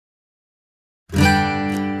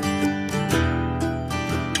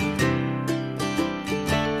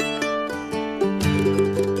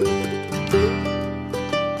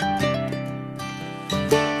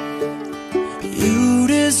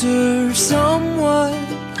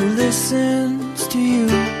who listens to you,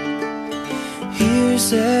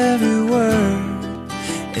 hears every word,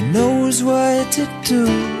 and knows what to do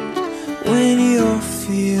when you're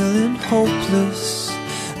feeling hopeless,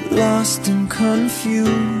 lost and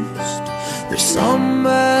confused. There's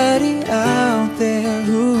somebody out there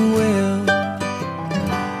who will.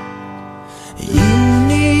 You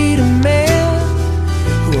need a man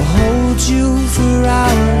who will hold you for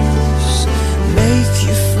hours, make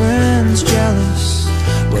your friends jealous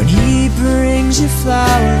when he brings you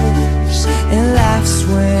flowers, and laughs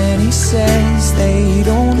when he says they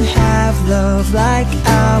don't have love like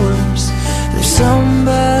ours. There's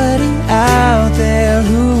somebody out there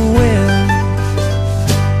who will.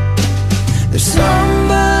 There's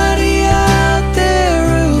somebody out there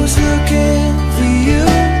who's looking for you.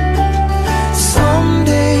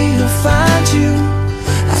 Someday he'll find you,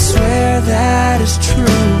 I swear that is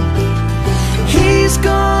true. He's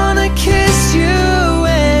gonna kiss you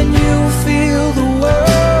and you'll feel the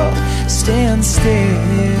world stand still.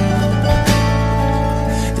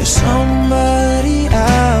 There's somebody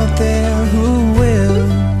out there who will.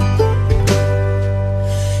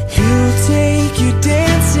 He'll take you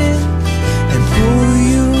dancing and pull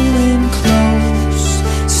you in close,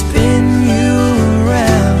 spin you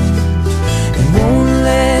around and won't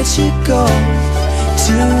let you go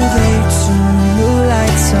till they turn the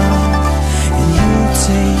lights on and you'll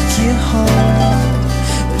take you home.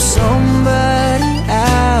 There's somebody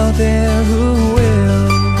out there who will.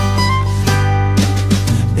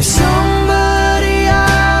 There's somebody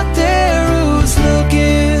out there who's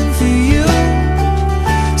looking for you.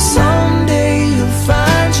 Someday he'll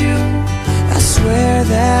find you, I swear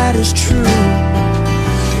that is true.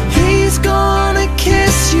 He's gonna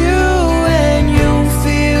kiss you and you'll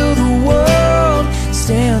feel the world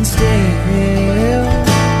stand still.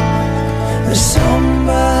 There's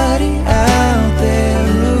somebody out there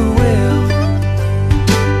who will.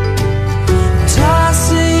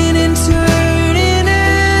 Tossing and turning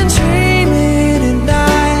and dreaming at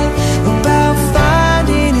night about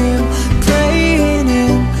finding him, praying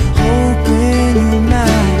and hoping you're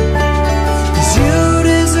not. 'Cause you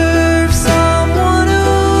deserve someone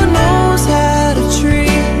who knows how to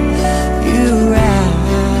treat you right.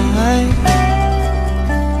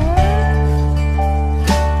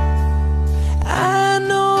 I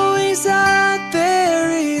know he's out there,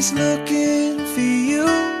 he's looking for you.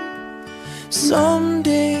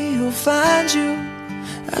 Someday he'll find you,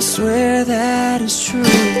 I swear that is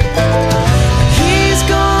true. He's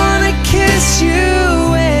gonna kiss you